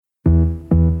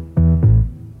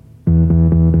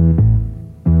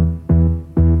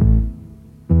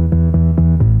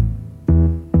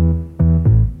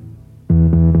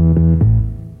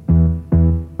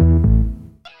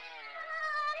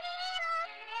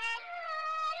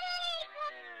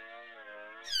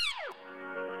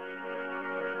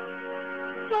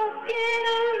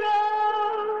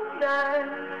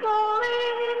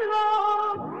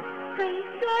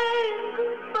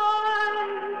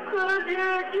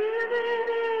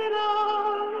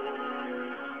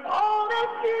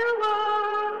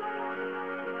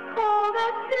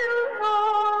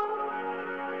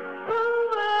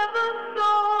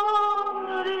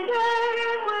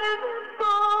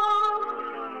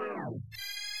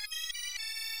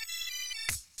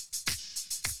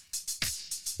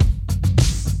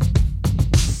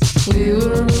We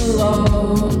were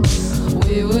alone,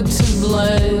 we were to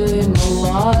blame,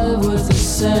 alive with the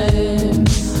same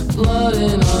blood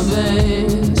in our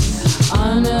veins.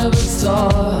 I never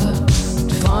thought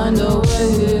to find a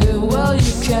way here. Well,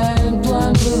 you can't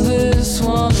blend with this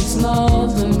one, it's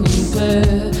nothing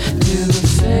compared to the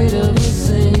fate of a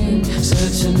thing,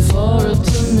 searching for it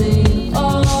to mean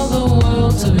all the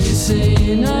world to be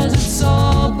seen as it's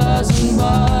all passing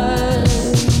by.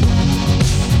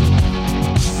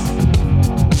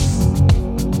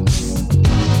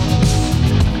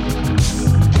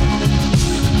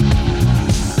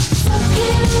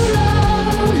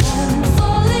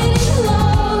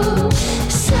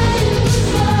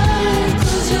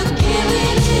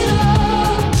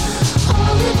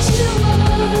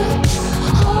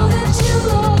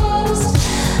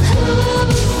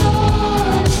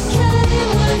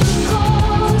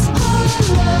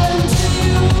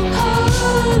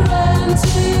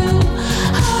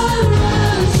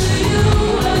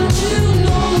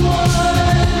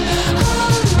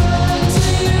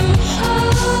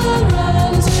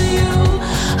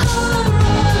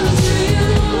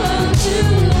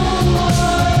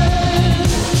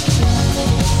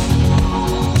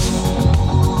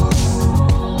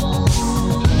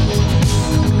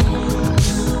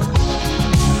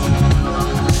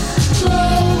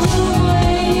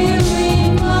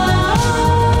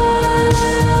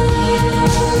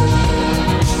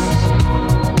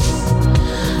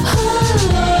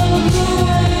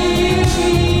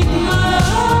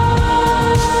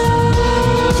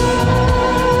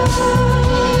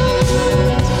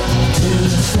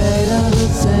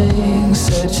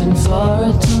 Searching for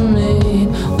it to mean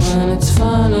when it's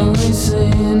finally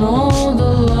seen all the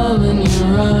love in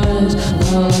your eyes.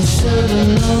 Well, I should've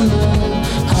known that,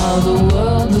 how the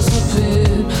world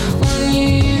disappeared when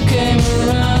you came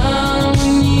around,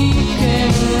 when you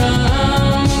came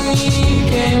around, when you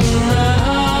came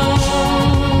around,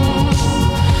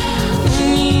 when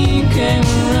you came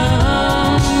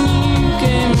around, when you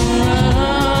came around.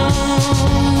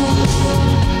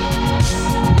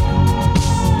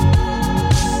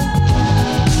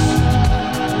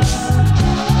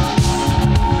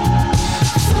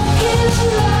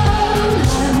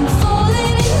 I'm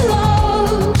falling in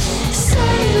love,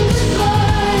 saying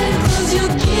goodbye.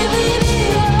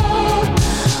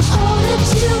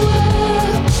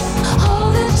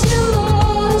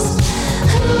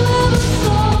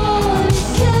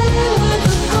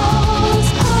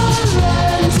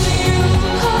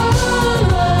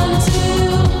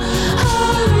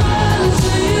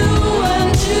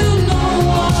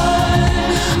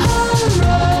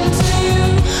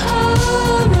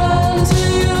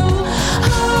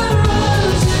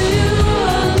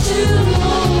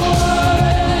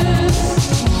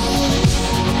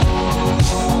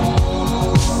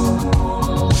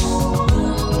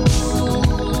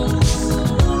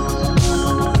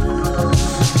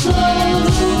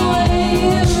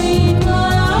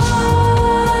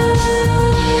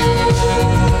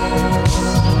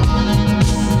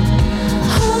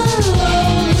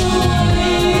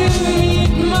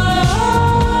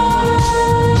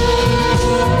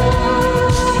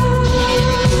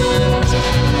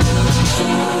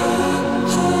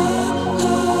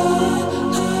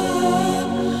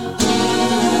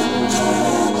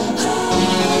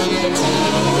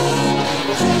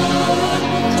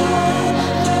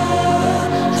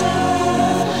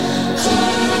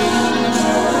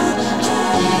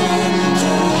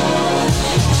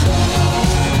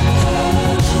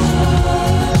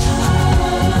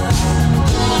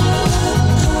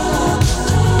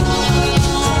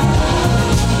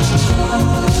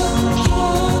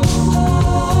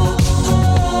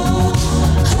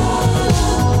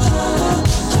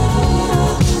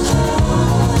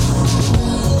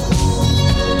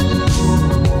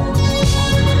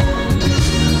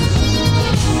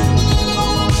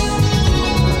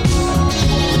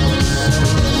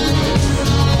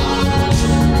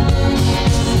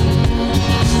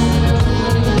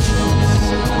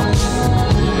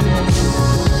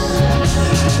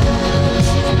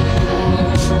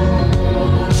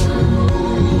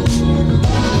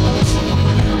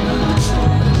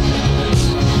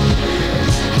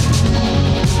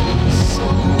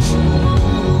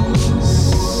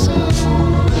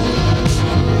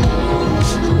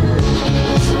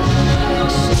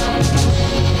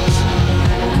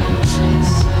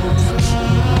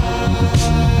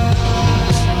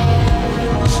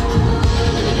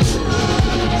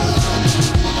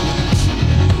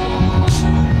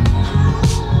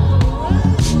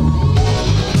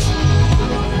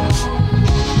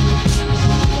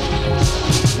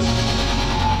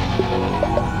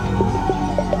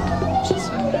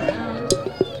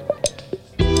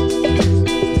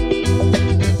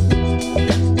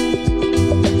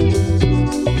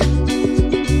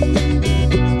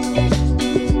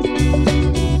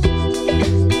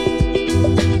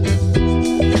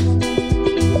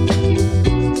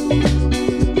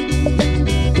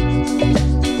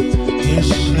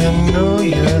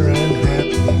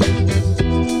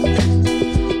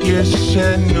 Yes,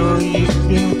 I know you've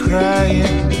been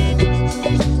crying.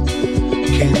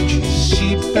 Can't you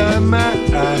see by my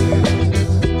eyes?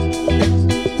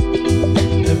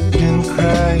 I've been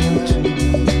crying too.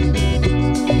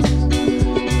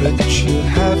 But you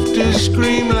have to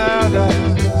scream louder,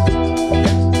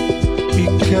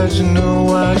 because no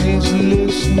one is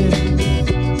listening.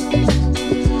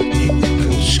 You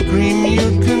can scream, you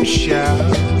can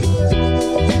shout.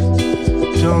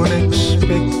 Don't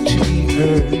expect to be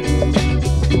heard.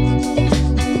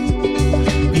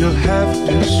 You'll have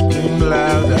to scream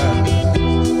louder.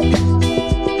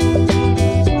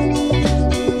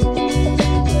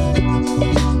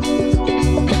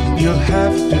 You'll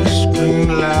have to scream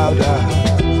louder.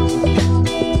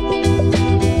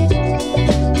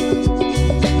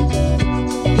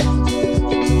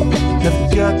 I've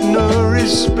got no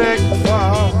respect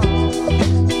for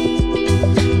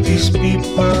these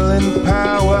people in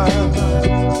power.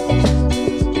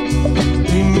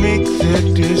 They make their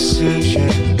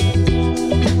decision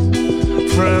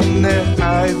from their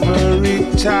ivory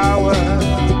tower,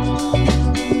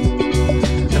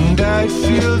 and I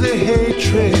feel the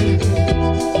hatred.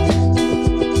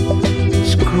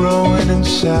 It's growing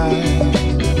inside,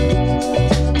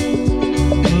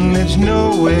 and there's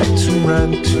nowhere to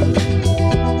run to,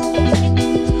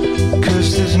 'cause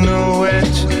there's nowhere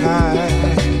to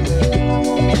hide.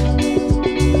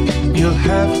 You'll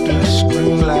have to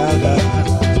scream louder.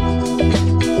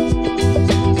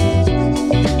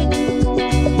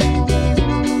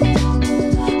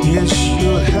 Yes,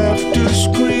 you'll have to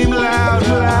scream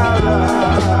louder.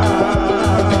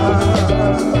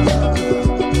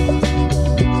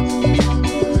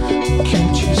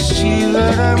 Can't you see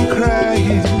that I'm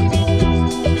crying?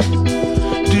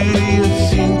 Do you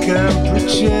think I'm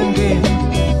pretending?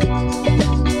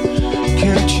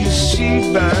 Can't you see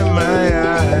by my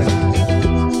eyes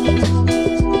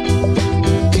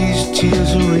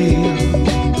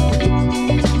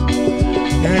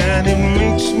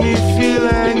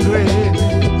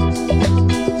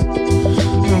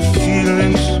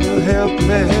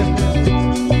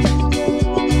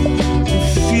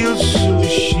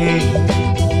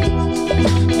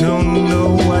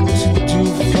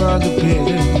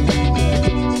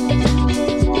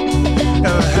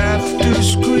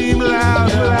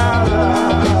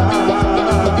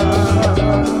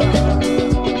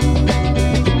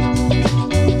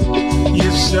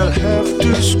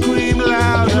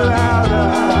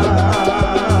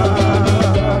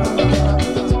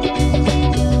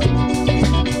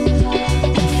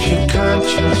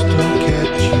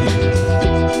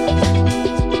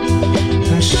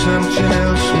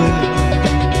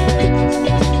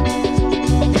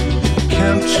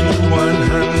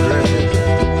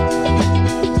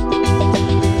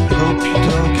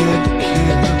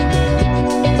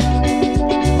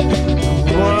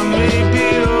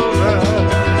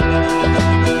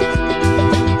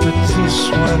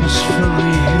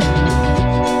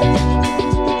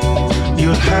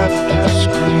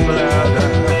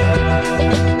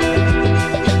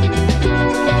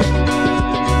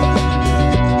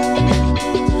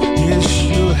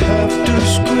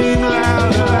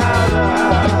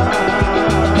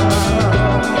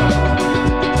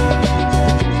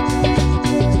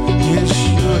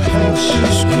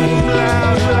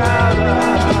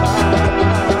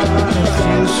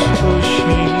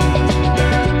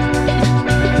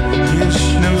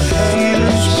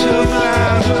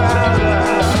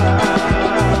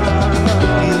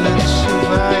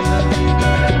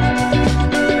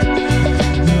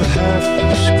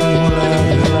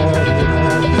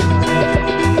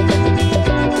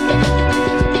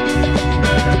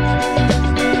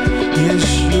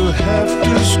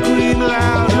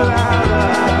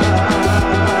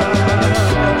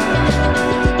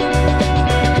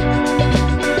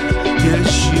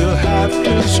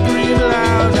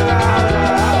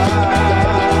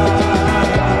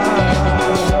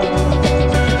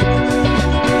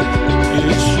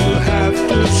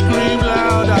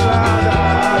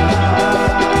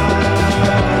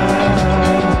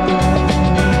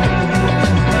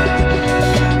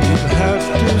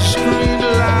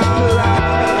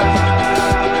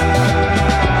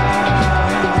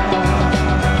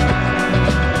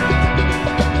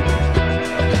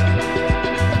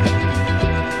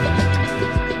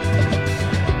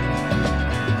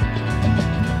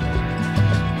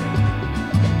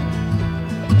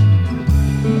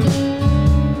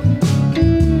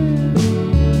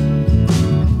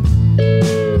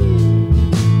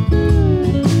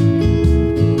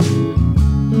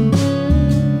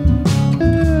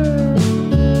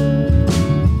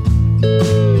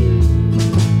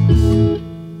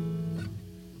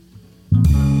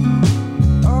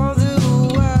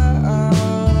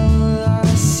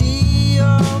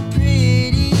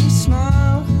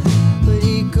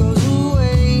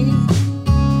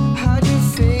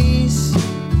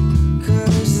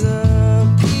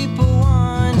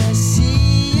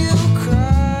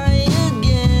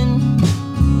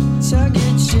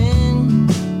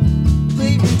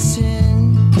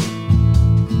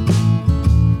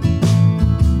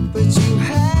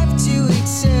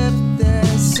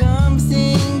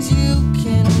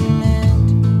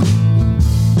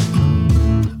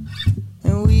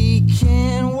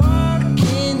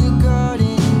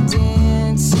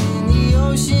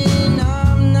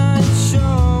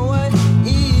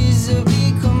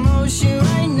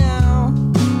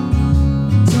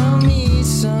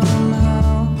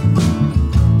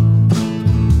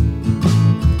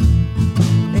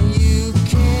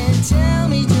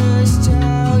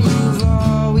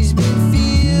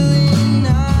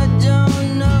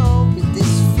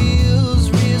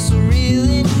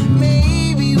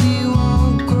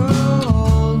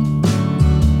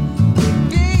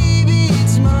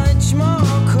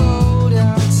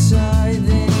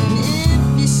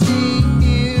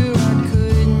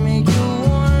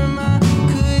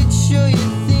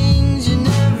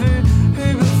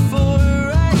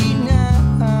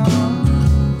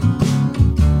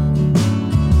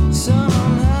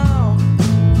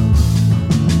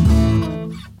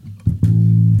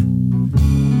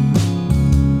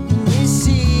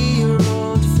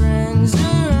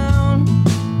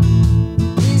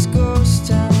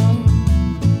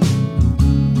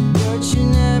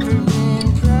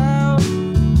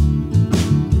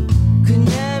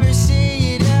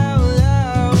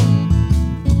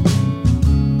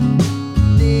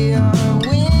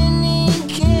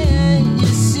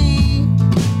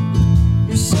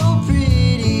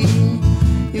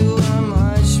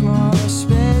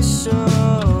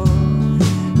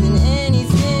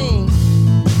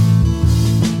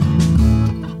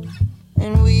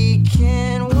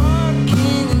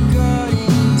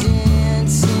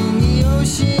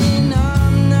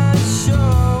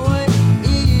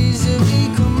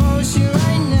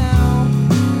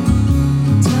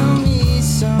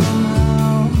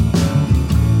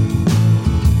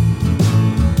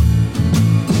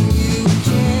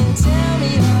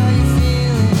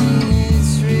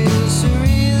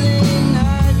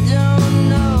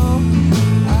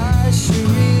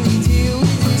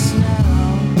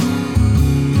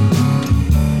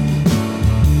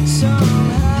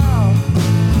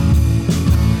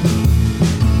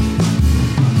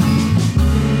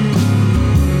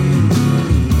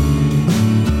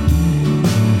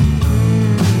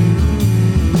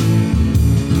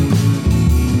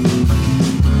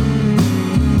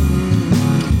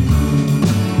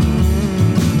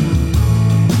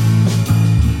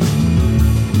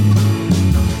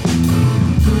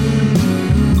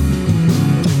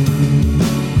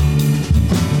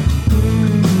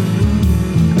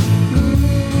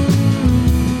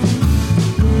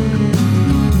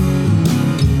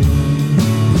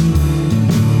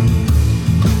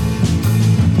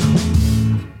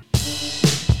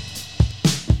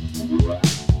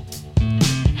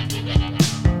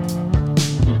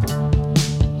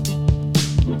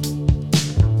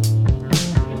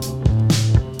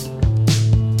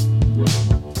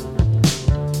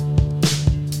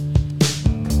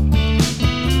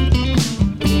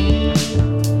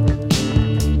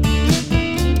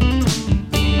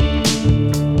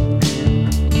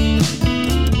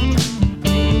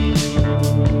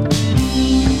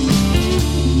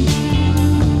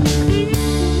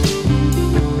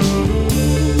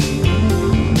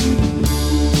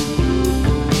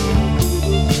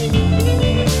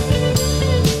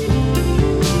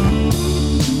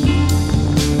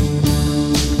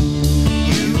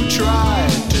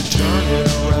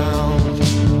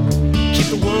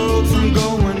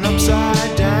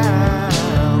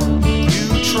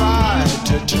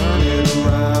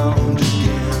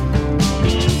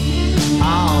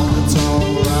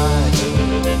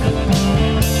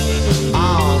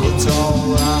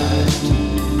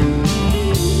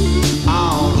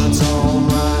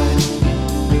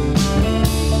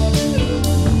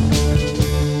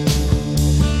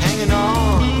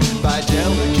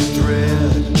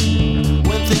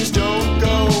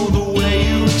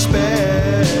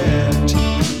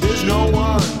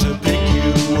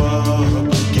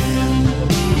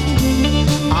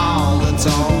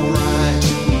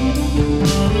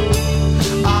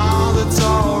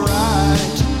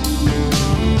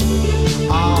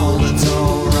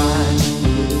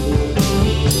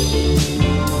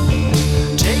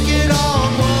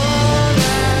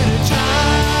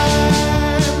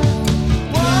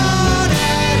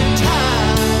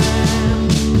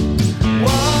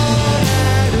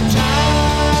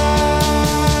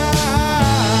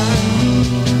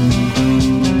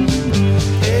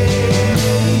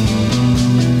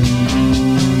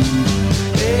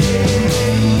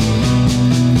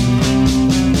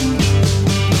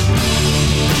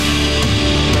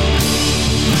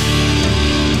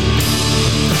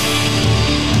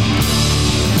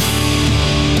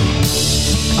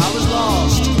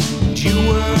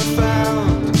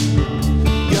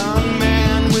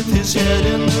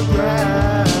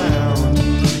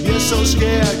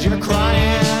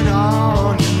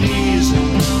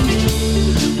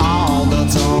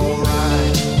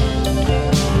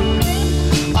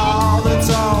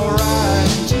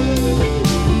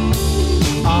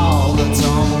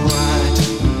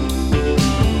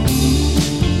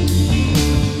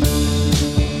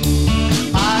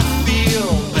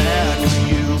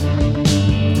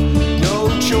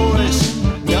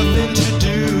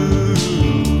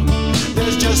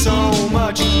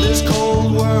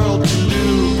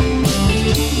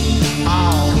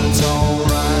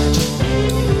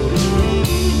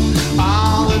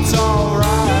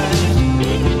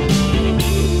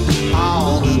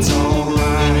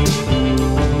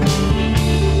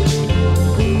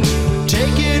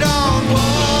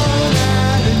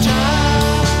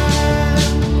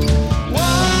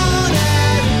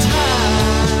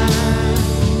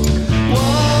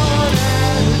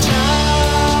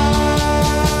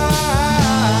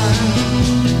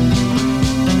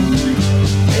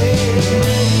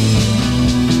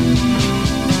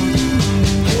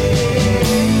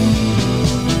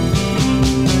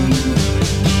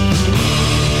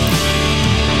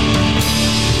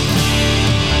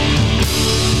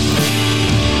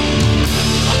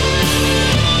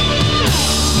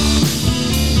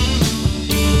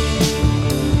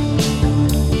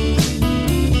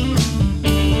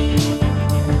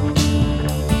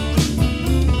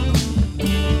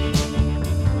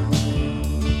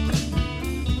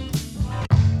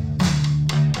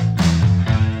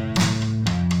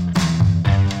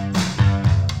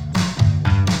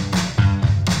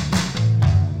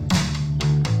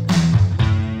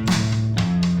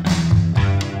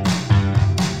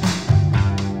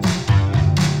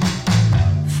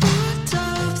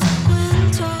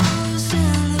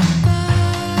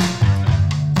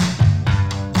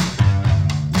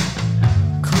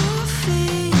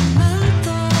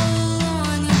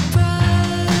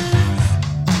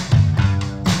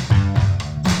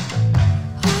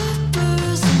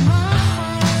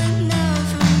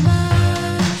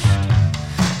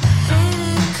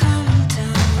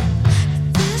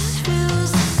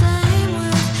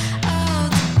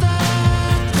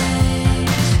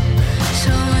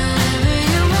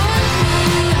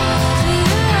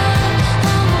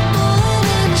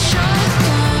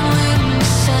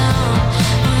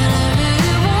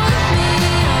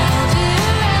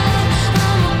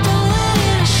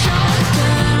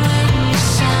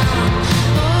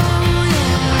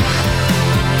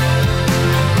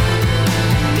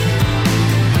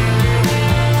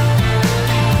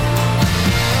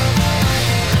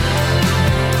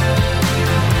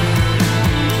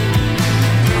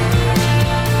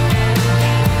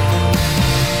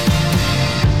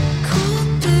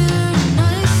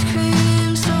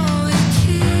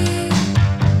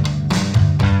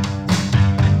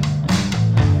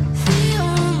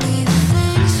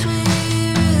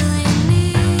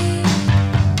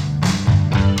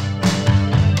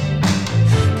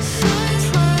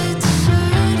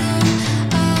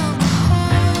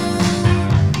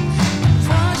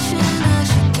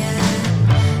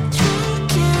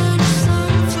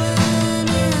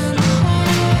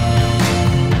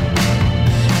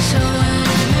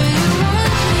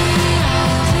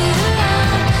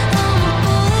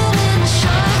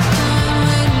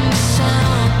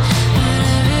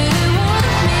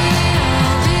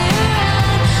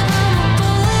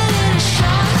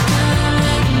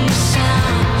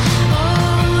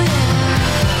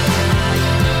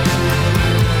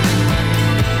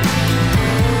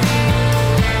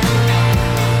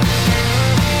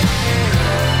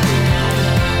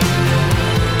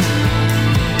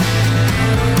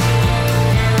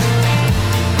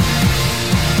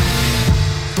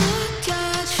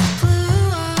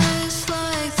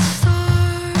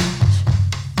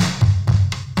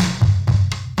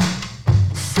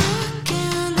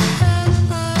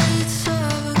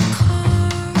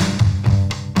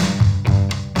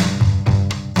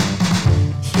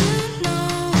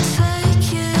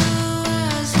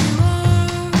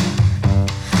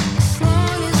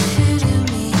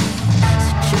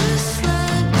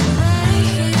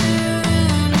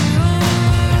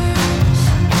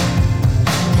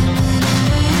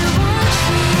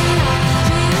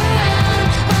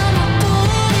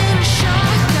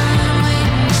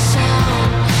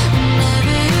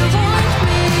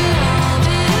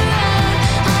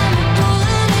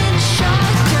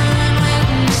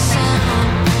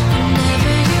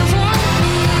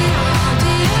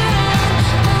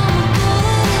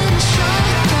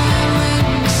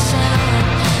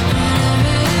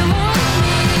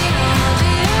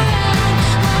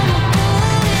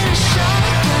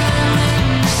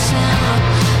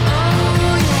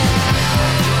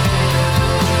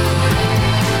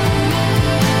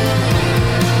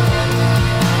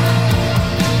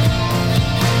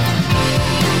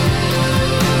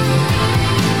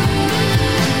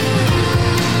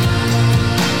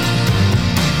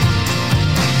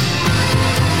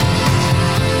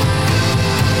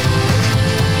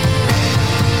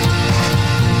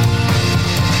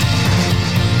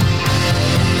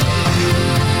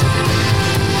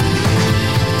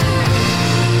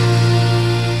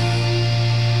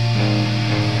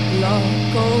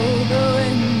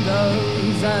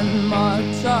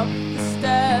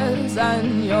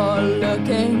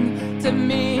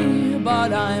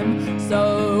but I'm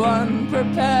so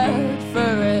unprepared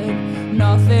for it.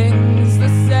 Nothing's the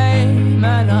same,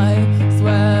 and I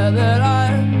swear that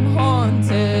I'm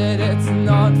haunted. It's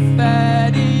not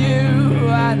fair to you,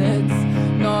 and it's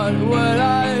not what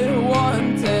I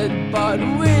wanted, but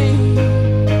we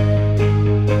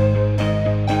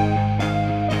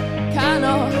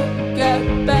cannot get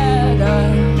better.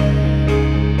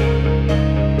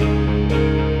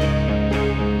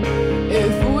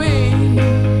 If we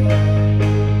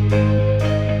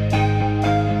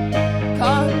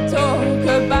can't talk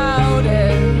about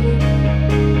it,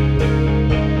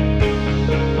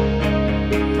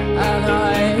 and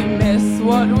I miss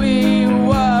what we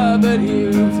were, but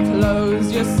you've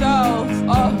closed yourself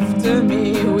off to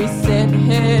me. We sit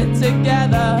here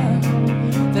together,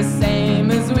 the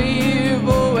same as we've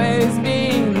always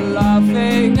been,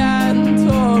 laughing and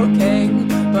talking,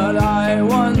 but I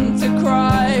want to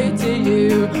cry to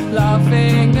you.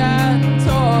 Laughing and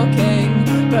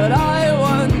talking, but I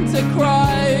want to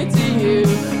cry to you.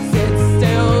 Sit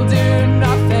still, do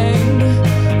nothing.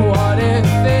 What if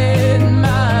it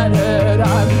mattered?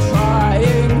 I'm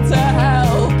trying to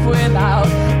help without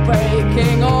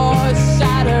breaking or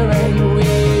shattering.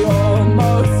 We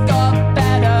almost got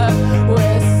better.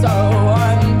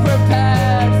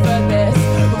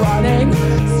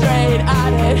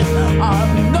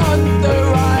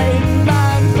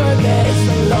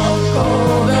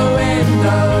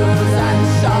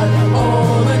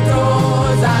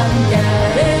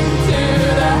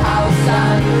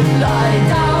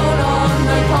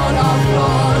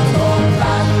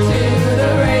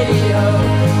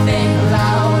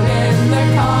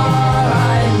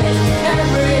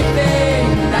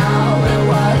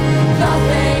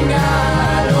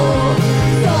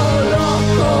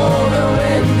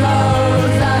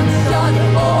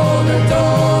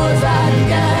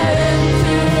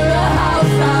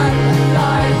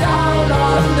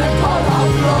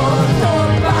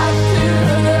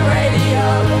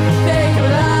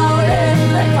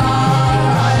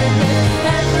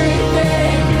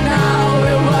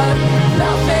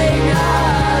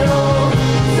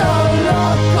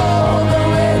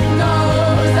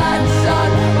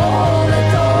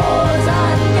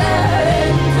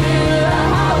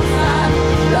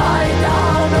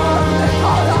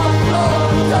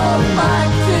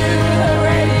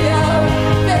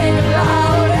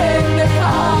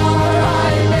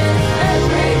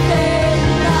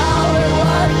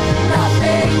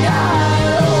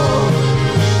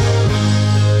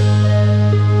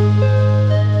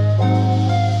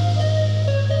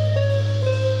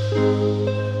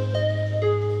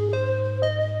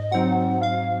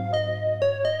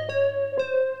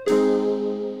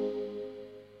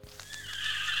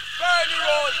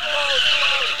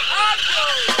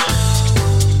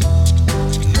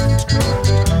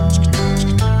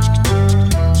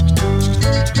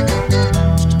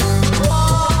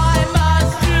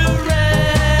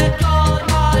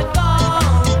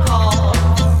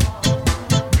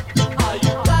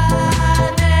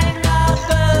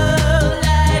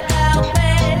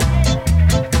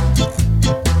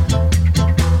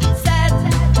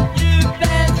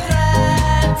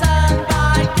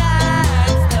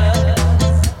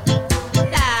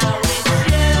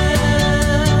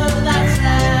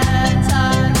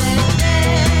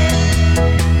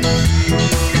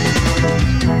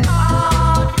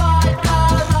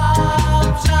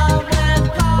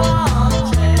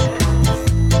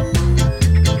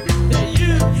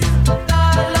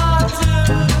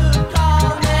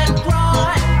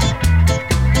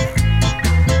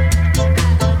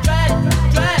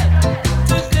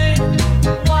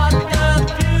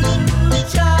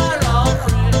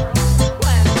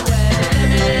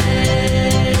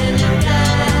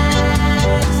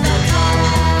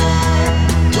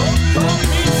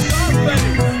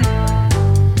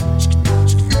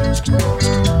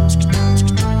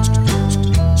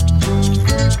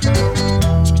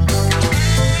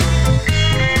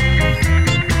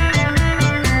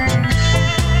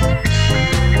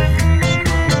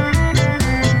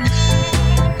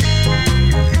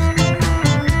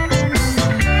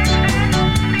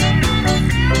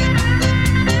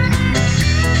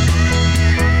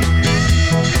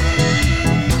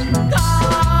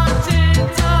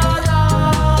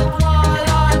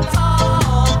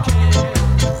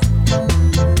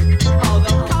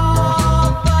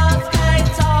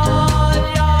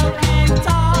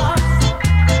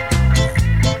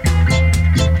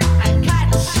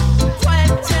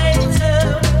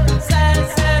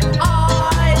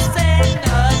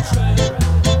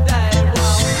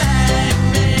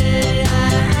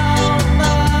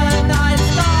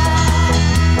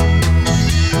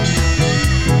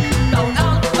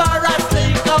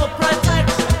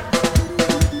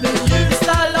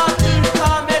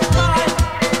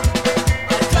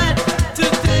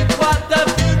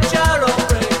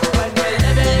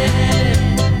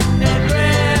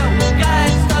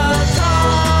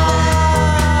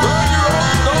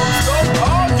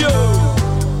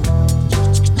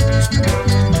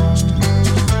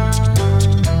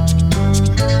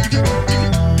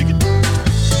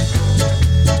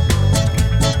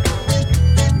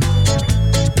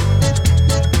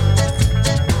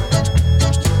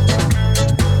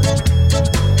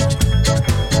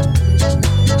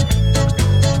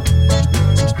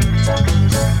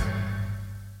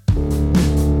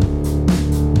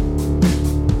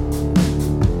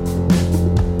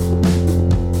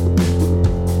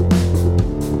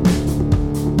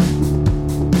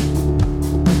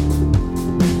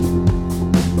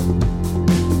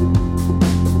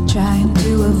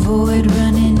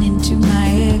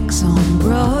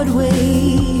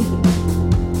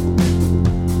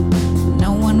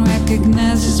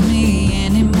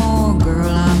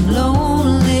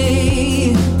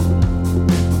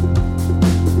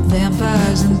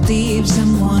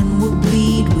 one will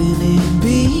bleed, will it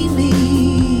be me?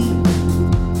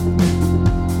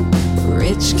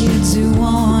 Rich kids who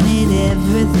wanted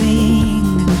everything,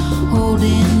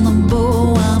 holding the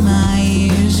bow while my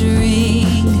ears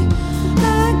ring.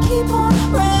 I keep on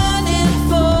running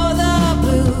for the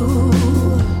blue.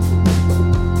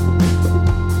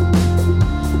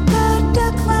 I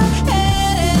duck my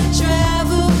head and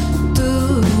travel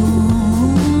through.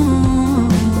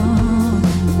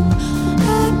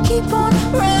 I keep on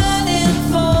running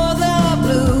for the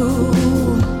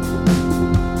blue.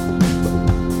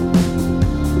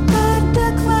 I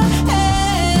duck my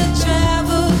head and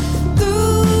travel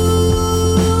through.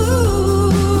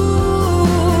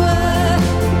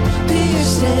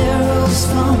 Pierced arrows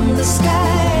from the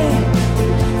sky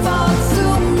fall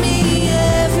through me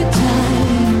every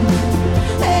time.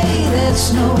 Hey, there's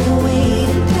no way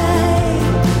to die.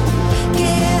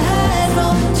 Can't hide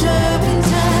from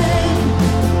turpentine.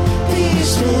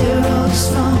 Pierced arrows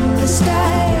from the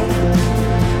sky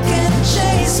can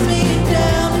chase me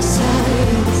down the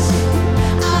sides.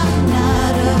 I'm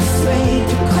not afraid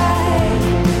to cry.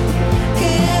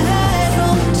 Can't hide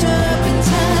from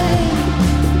turpentine.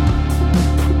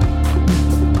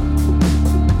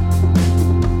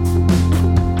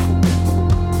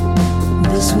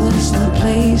 This was the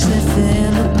place that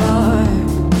fell apart.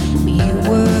 You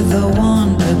were the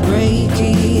one to break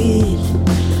it.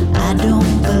 I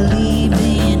don't believe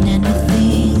in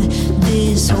anything.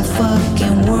 This whole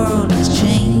fucking world is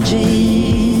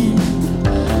changing.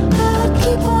 I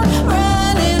keep on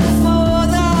running for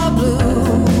the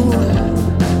blue.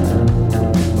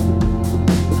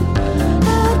 I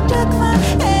duck my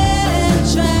head and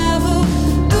travel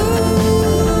through.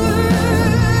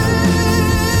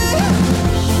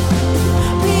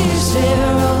 Pierced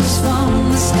arrows from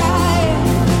the sky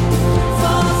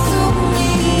fall through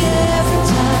me every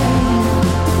time.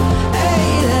 Hey,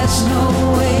 there's no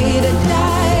way to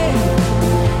die.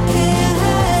 Can't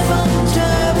hide from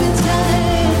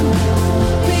turpentine.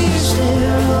 Pierced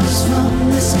arrows from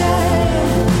the sky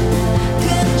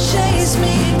can chase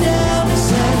me down the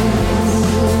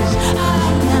sides.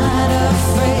 I'm not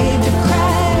afraid to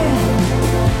cry.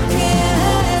 Can't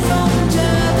hide from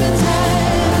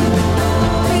turpentine.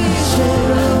 Pierced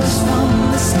arrows from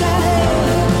the sky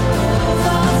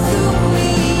fall through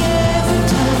me every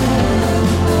time.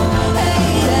 Hey,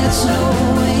 that's no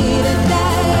way to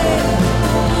die.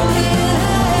 Can't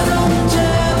hide from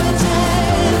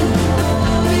turpentine.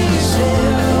 Pierced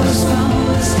arrows from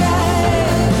the sky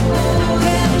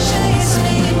can chase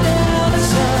me down the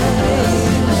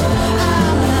sides.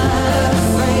 I'm not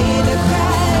afraid to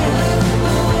cry.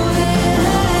 Can't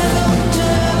hide from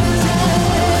turpentine.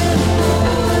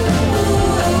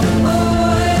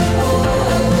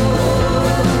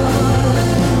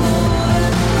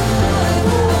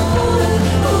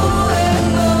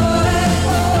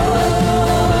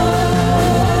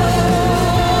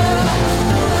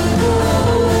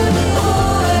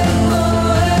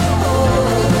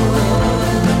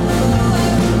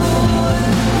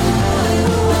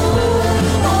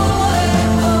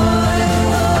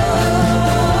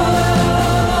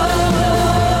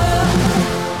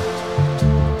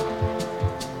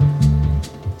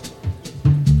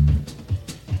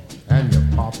 And your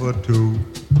papa too.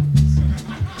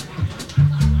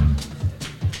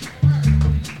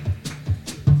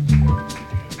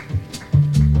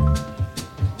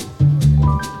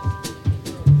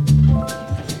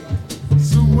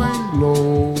 Swing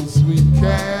low, sweet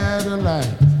Cadillac,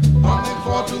 coming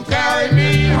for to carry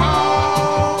me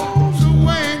home.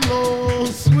 Swing low,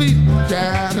 sweet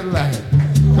Cadillac,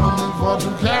 coming for to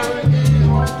carry me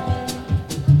home.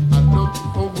 I looked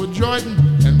over Jordan,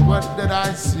 and what did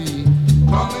I see?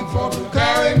 Coming for to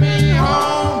carry me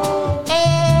home.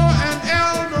 Oh, an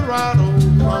Eldorado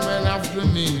coming after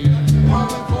me.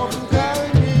 Coming for to carry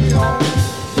me home.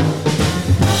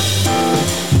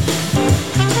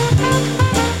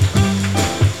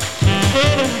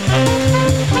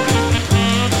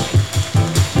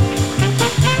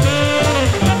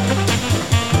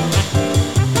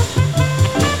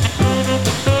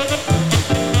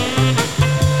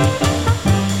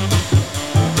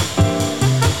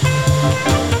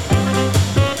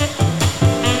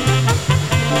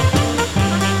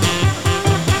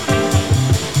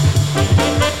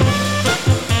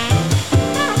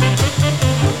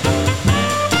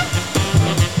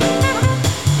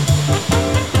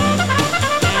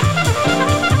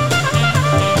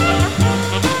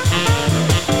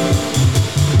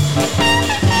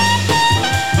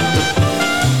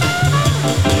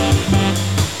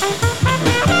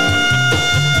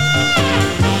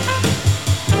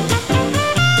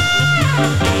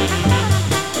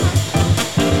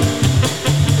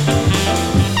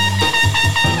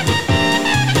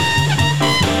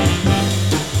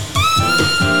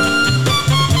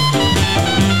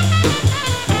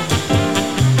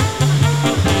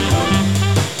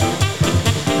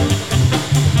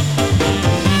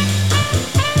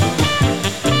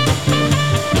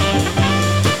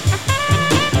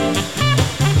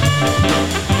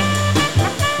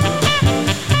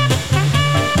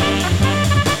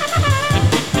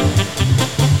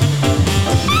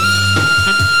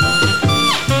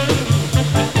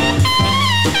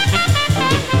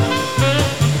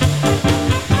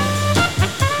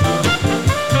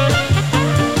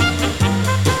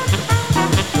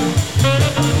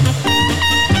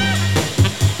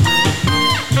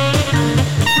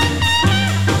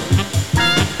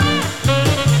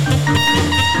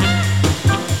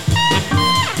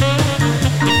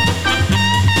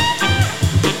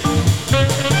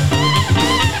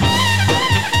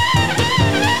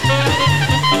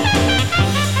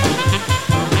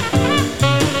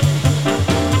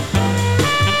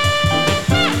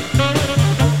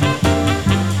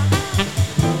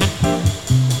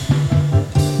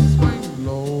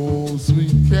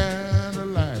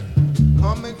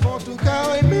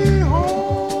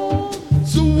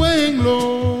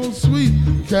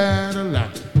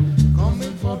 Cadillac,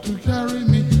 coming for to carry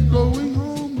me, going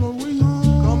home, going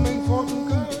home. Coming for to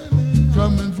carry me,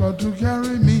 coming for to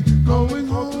carry me, going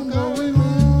home, going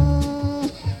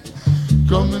home.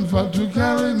 Coming for to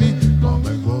carry me,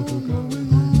 coming for to carry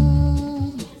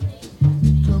home.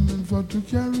 Coming for to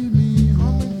carry me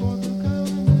home.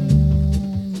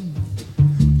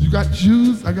 You got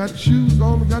shoes, I got shoes,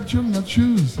 all I got children got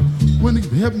shoes. When they get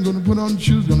to heaven, gonna put on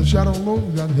shoes, gonna shout all over,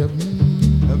 got heaven.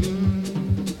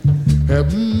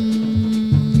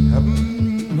 Heaven,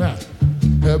 heaven,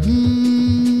 heaven,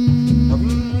 heaven,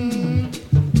 heaven.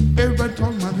 Everybody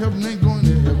talking about heaven, ain't going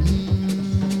to heaven.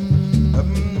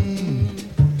 Heaven,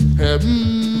 heaven,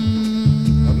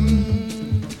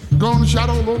 heaven. Gonna shout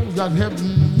all over, got heaven,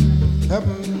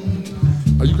 heaven.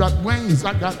 You got wings,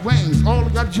 I got wings. All I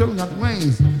got children got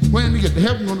wings. When they get to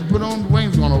heaven, gonna put on the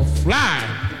wings, gonna fly.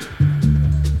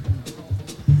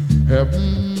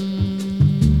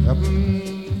 Heaven, heaven.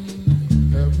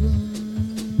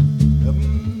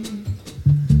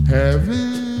 Heaven,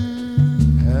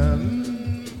 heaven,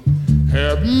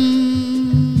 heaven,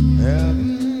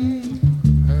 heaven,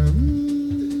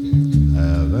 heaven,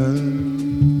 heaven.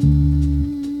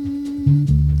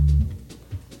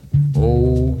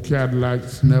 Old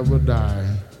Cadillacs never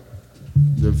die.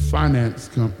 The finance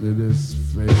company just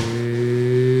fade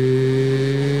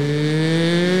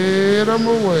them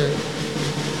away.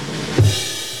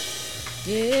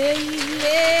 Yeah,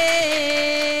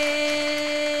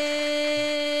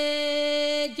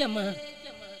 jama.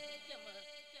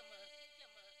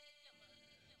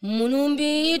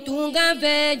 Munumbi tunga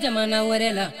ve jamana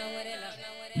warela.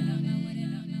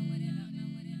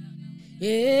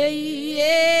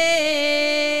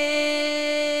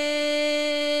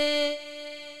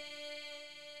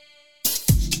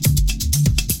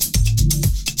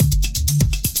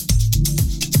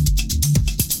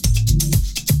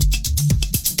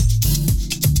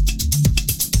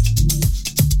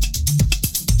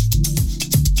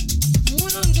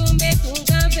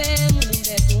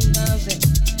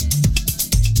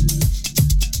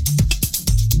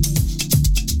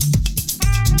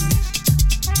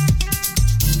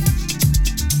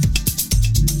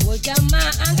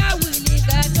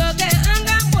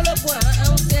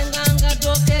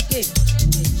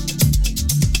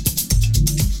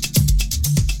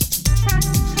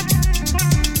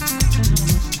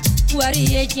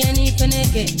 Jenny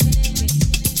Feneke.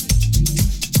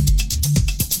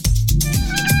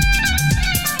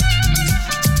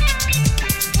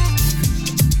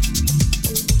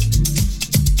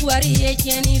 Wari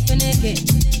Jenny Feneke.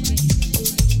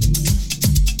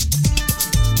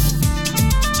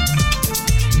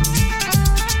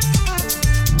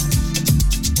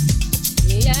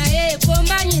 Yeah,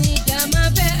 Pomani Jama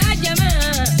Be Ajama.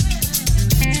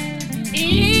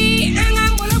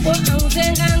 Angangolo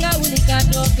Anganga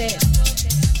Ulikatoke.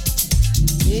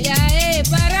 Yeah,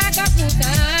 Baraka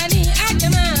Putani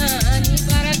Ajama,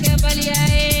 Baraka Balia.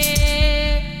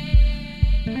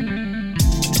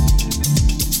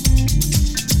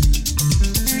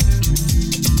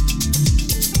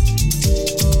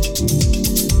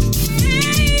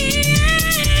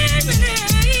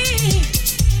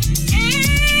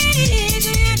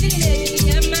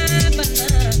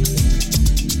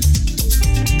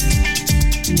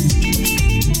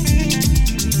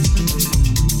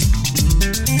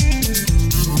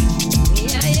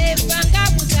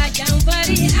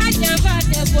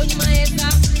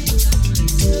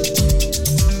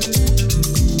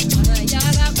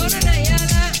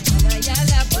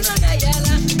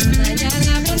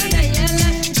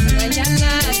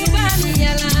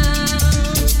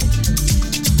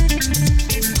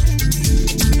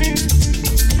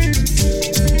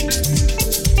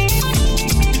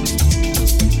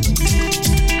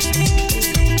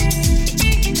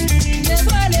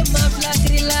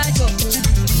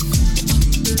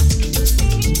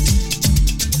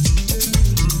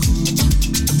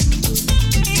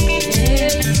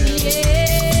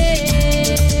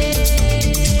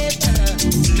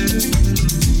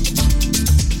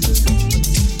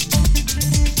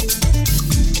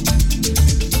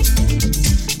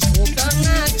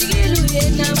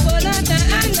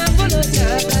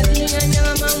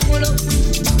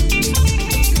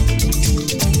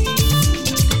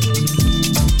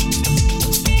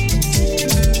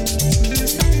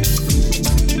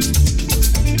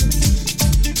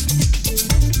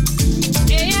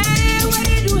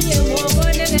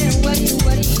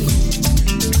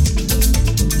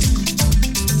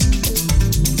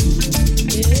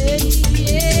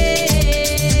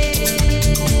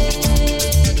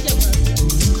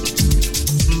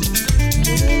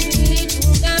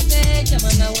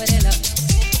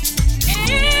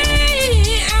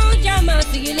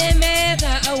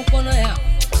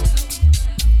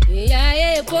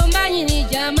 pombanyi ni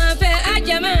jama fe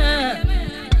ajama.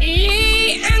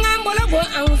 Angambolo bo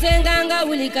angzenganga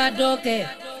wulika doke.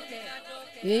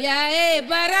 Ya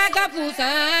baraka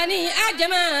pusani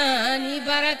ajama ni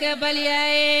baraka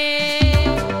baliya.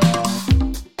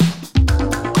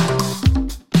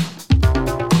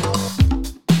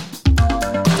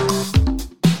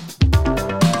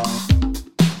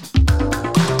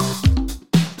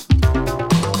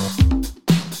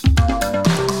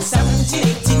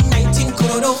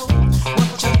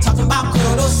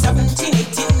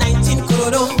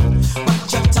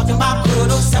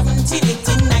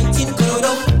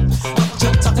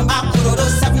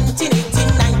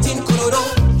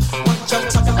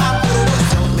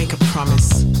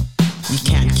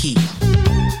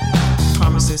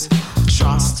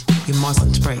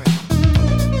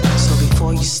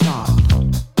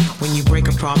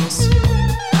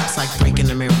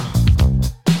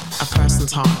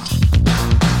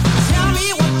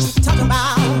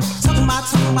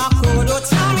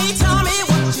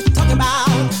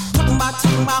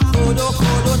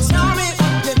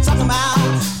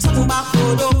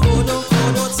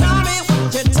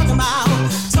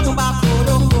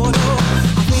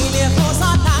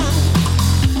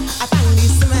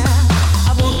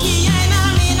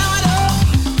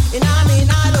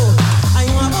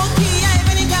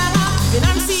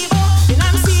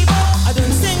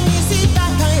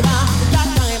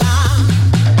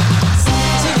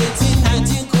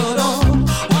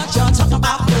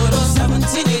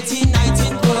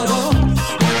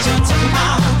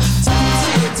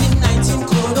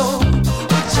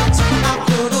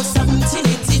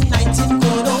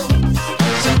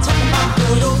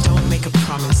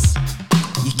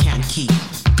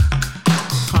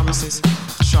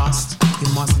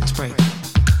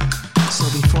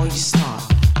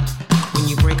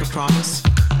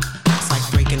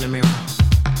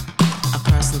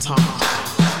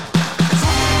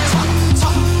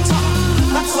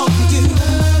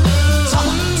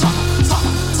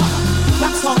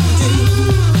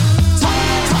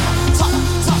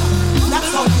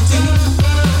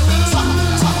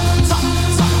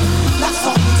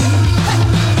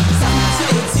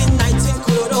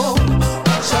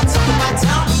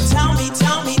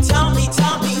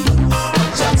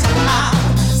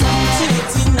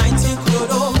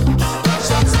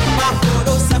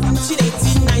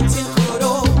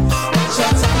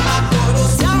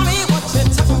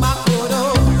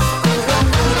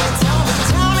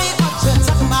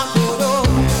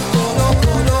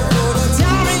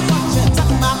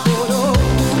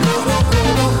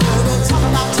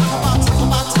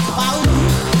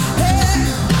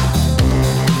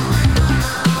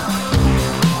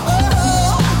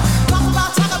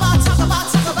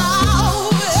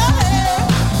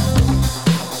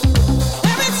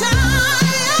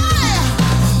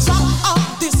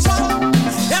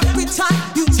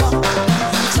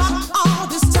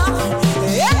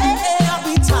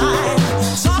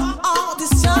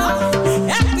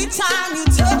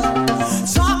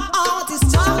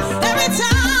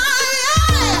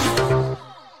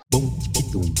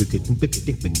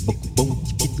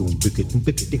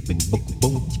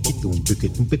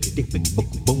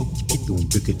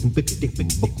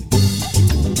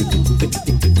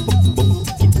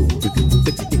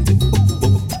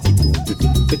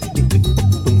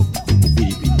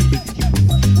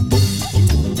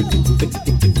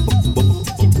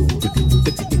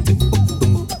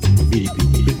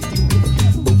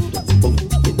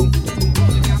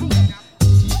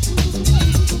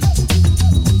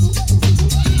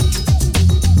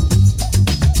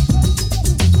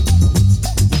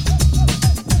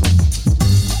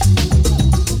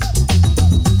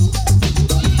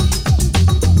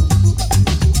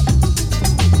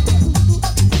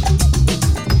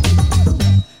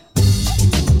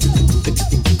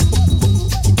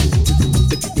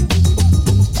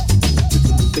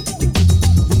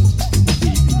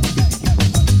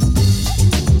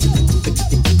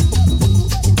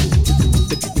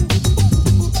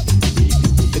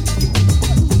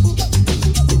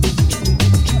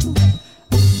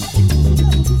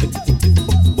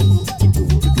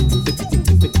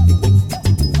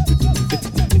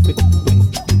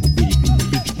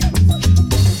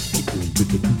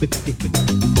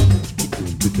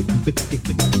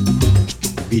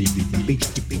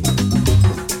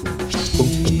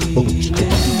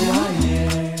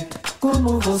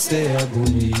 Como você é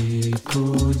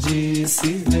bonito de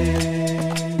se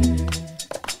ver.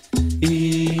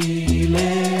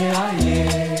 Ile,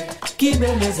 que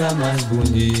beleza mais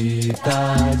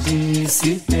bonita de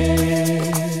se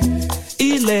ter.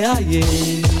 Ile,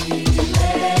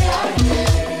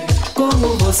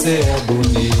 como você você é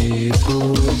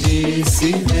bonito de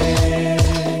se ver.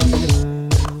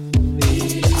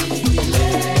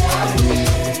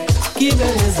 Que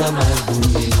beleza mais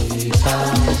bonita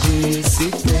de se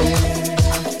ter.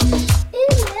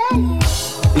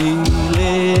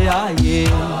 Ile, aie,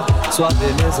 sua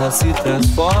beleza se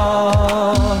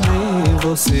transforma em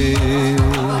você.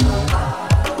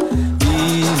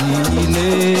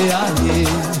 Ile, aie,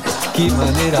 que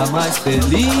maneira mais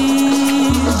feliz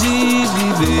de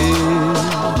viver.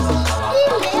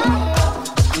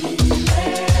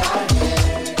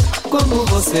 Como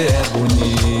você é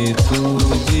bonito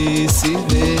de se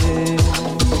ver.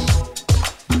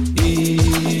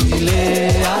 Ile,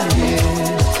 aie,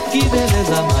 que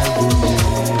beleza mais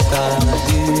bonita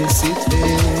de se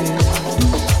ter.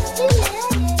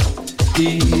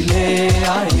 Ile,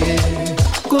 aie,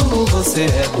 como você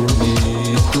é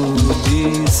bonito de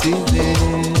se ver.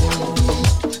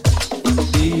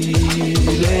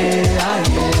 Ile,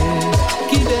 aie,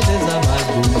 que beleza mais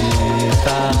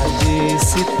bonita de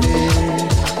se ter.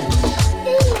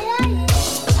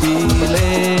 Ile,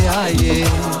 aie,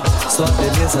 sua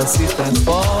beleza se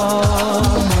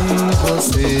transforma em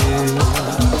você.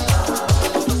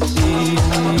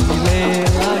 Ile,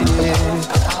 aie,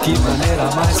 que maneira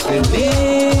mais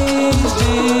feliz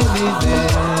de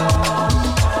viver.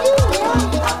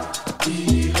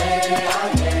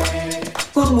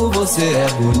 Como você é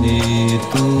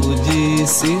bonito de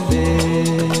se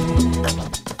ver.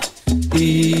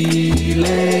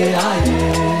 Ile, aie,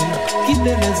 que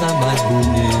beleza mais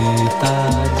bonita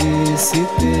de se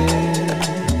ter.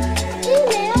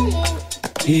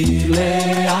 Ile,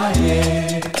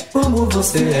 aie, como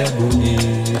você é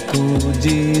bonito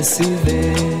de se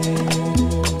ver.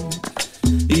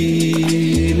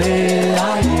 Ile,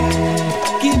 aie,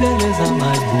 que beleza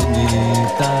mais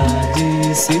bonita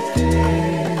de se ter.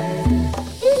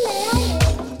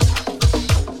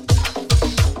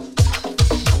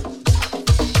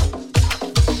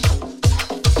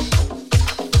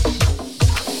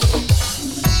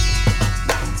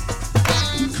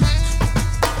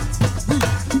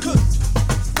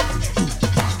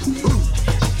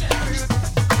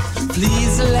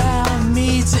 Please allow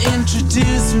me to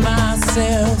introduce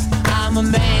myself. I'm a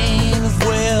man of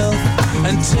wealth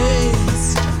and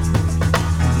taste.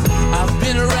 I've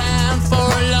been around for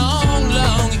a long,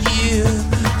 long year.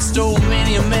 Stole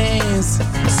many a man's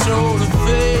soul of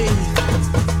faith.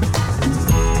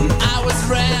 I was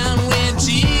around when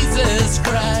Jesus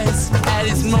Christ had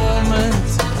his moment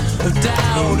of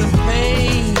doubt and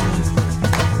pain.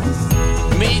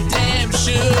 Made damn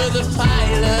sure the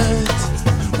pilot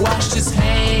washed his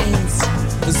hands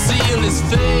and sealed his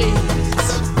face.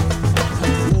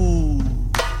 Ooh.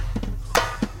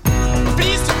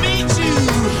 Pleased to meet you.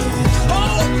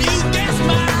 Hope you guess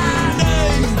my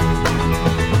name.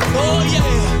 Oh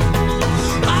yeah.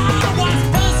 I was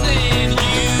puzzling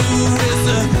you with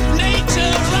the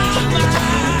nature of my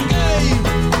game.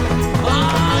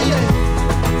 Oh yeah.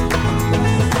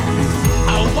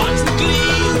 I watched the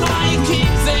gleam white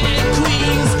kings and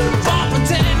queens fall for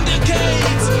tender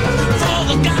cakes for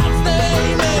the gods they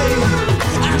made.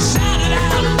 I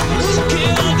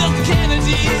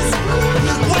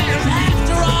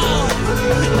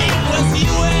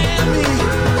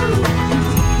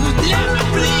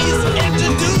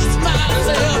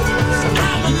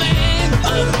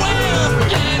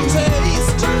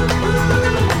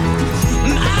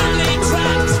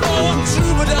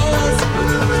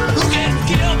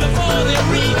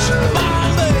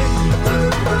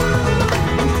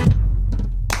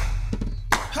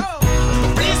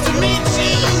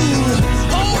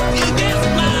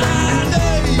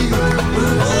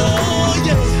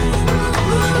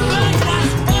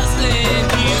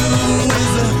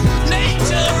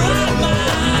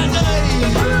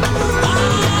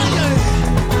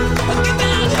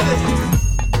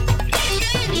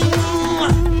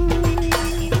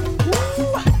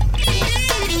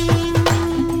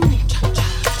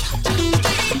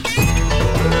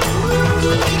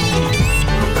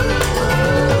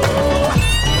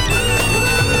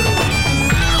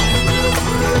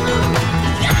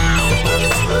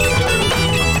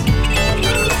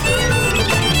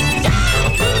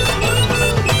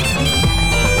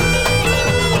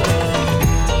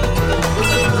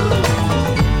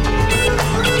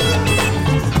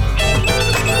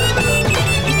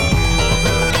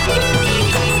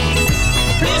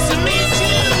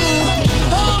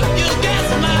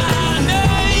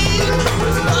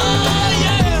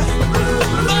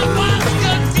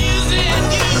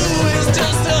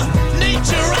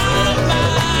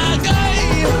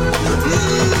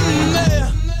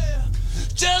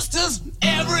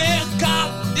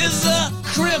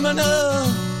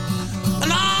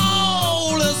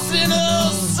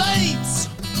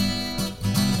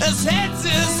his head's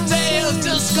his tail.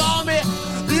 Just call me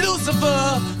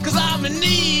Lucifer, 'cause I'm in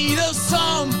need of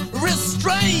some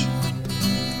restraint.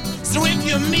 So if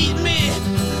you meet me,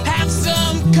 have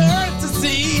some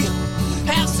courtesy,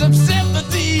 have some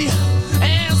sympathy,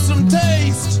 and some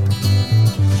taste.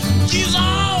 Use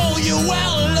all your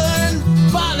well-learned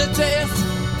qualities,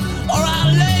 or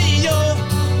I'll lay your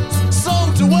soul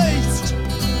to waste.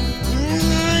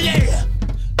 Yeah.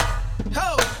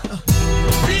 Oh,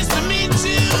 pleased to meet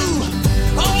you.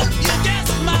 Oh, you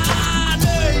guessed my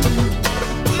name.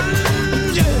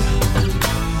 Yeah.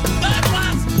 But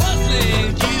what's puzzling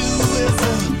you is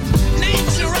the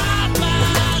nature of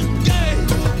my game.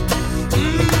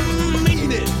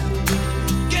 Mean it.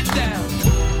 Get down.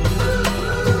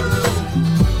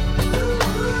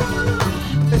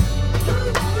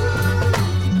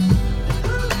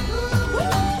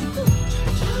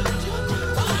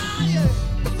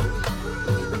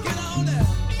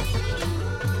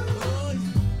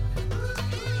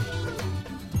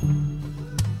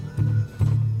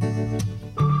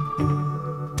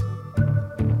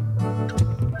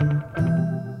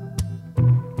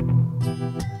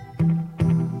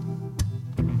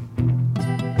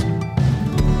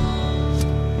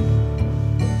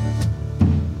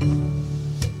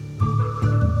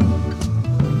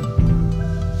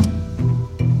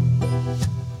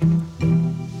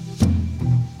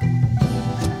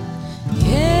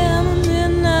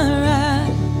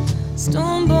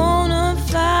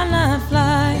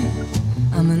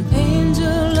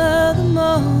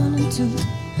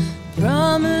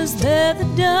 Promise that the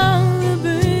dawn will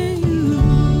bring you.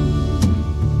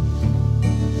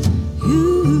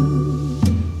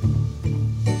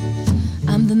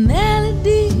 I'm the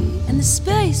melody and the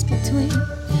space between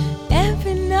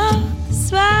every note the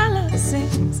swallow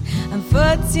sings. I'm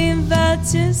 14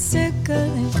 vultures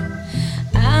circling.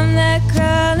 I'm that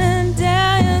crawling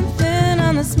giant thin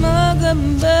on the smoke up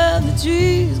above the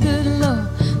trees. Good Lord,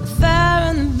 the fire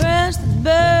on the branch that's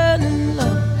burning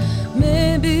low.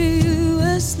 Maybe you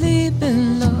were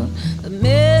sleeping, Lord, but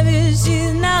maybe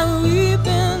she's not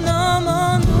weeping no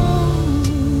more.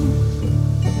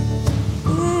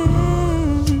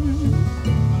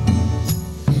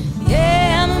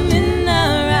 Yeah, I'm a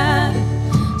midnight rider,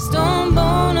 stone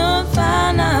bone of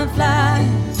fire night fly.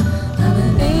 I'm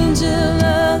an angel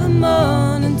of the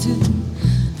morning too.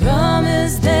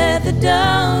 Promise that the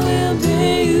dawn will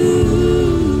bring you.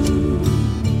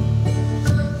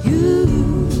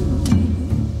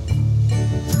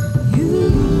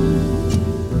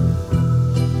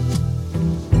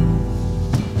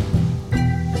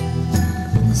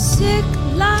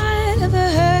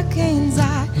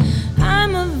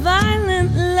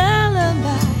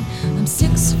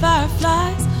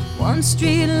 Fireflies, one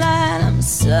street light, I'm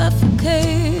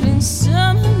suffocating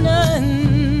summer night.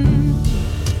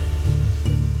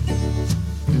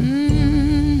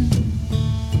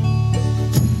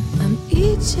 I'm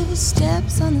each of the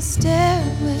steps on the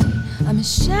stairway. I'm a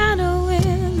shadow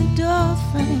in the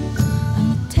doorframe. I'm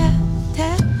the tap,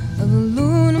 tap of a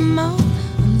lunar moth.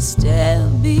 I'm the stale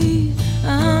beat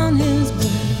on his brain.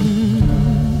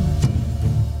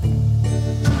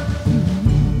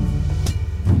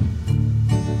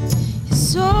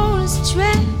 Soul is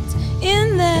trapped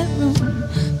in that room,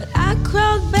 but I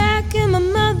crawled back in my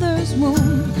mother's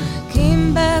womb.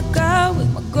 Came back out with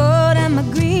my gold and my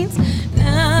greens.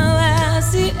 Now I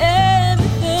see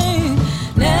everything.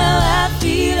 Now I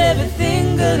feel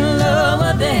everything. Good Lord,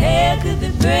 what the hell could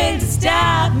they bring to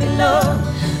stop me, Lord?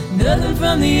 Nothing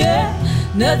from the earth,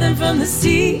 nothing from the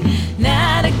sea.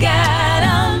 Not a God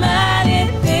Almighty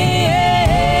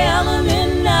thing. I'm a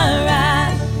midnight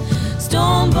ride,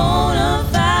 stone bone of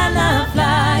fire night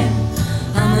flying.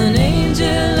 I'm an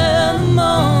angel of the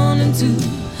morning too.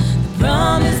 The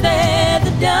promise that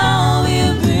the dawn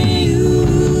will bring you.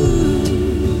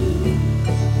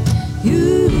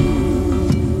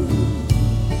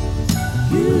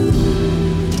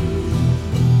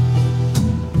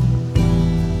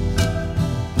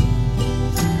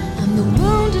 I'm the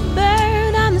wounded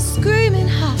bird, I'm the screaming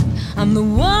heart. I'm the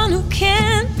one who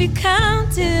can't be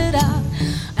counted out.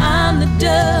 I'm the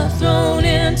dove thrown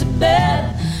into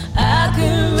bed. I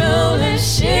can roll and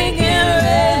shake and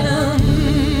rattle.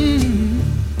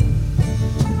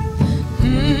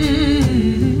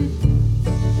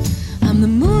 I'm the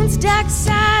moon's dark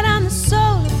side, I'm the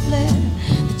solar flare.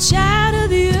 The child of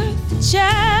the earth, the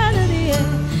child of the air.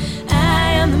 I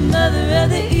am the mother of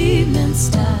the evening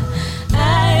star.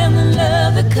 I am the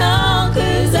love that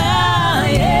conquers all.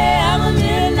 Yeah, I'm a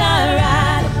midnight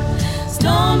rider,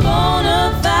 stone bone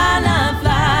of fire night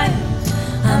flying.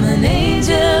 I'm an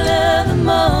angel of the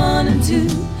morning too.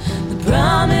 The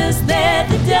promise that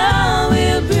the dawn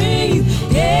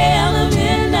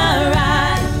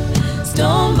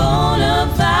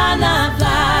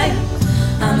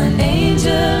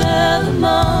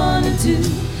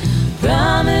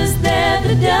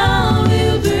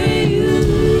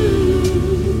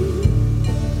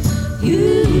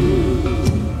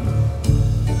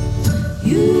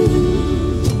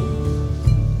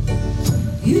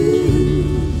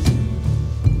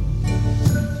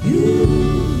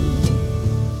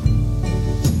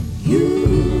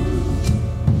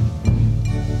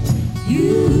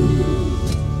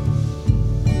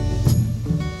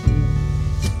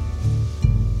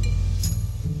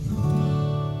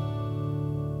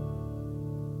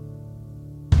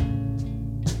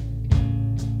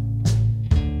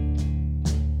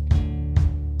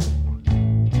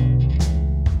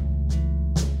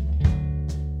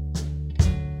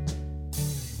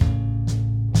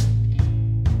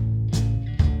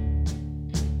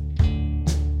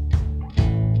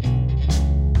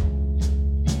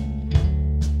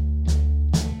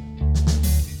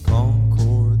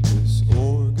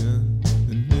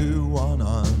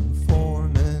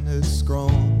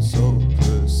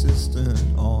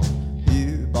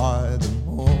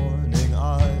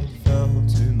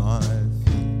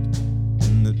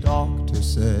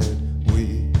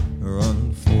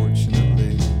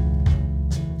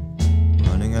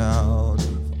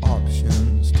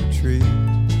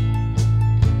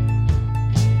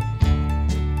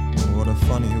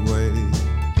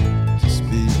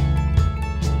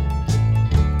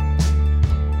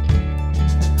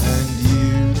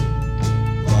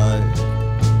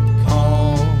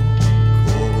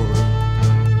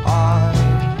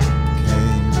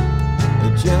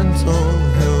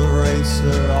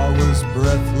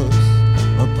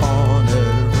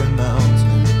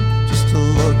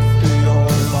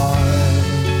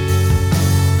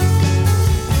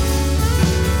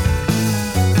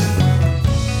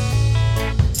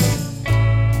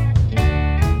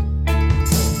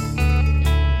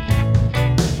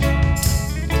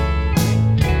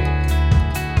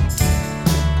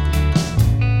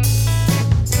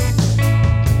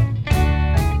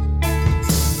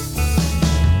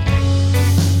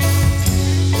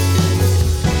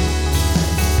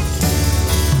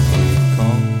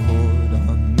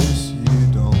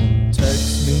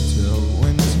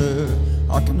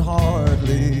I can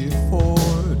hardly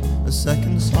afford a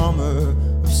second summer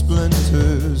of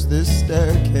splinters. This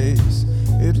staircase,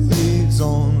 it leads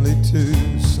only to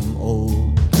some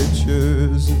old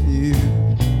pictures of you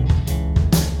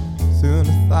through a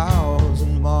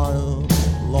 1,000-mile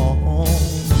long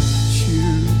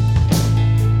tube.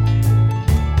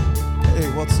 Hey,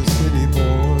 what's a city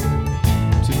boy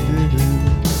to do?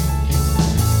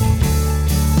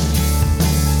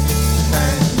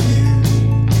 Can you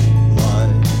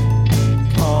like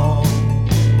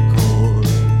Concord?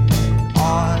 I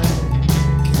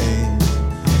came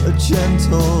a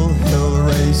gentle hill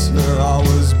racer. I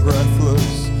was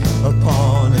breathless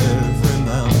upon every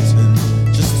mountain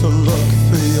just to look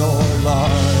for your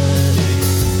light.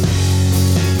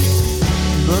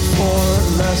 But for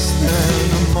less than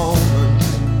a moment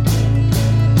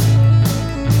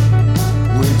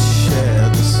we'd share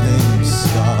the same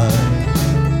sky,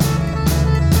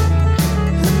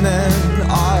 and then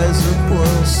Isaac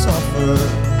will suffer.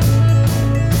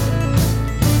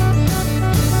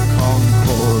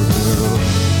 Concord will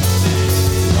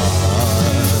lie.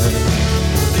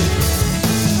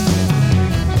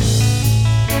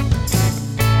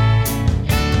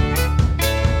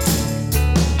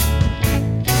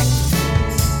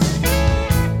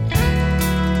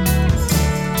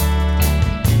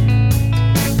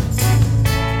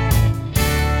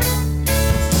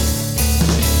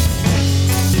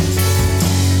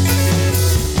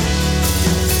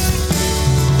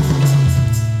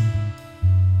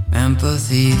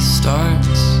 Empathy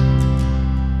starts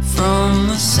from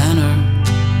the center,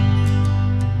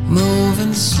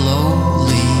 moving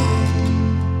slowly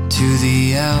to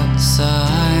the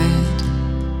outside.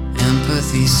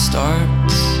 Empathy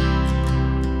starts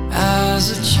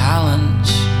as a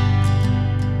challenge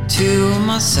to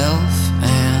myself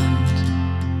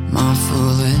and my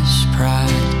foolish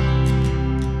pride.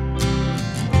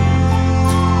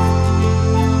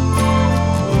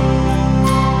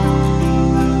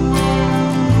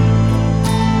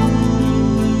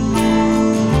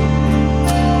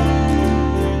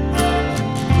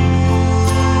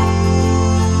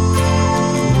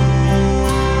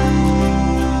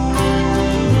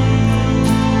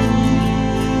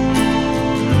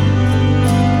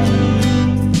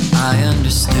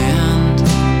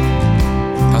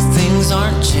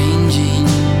 Aren't changing,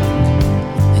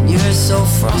 and you're so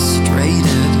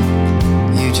frustrated,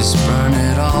 you just burn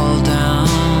it all down.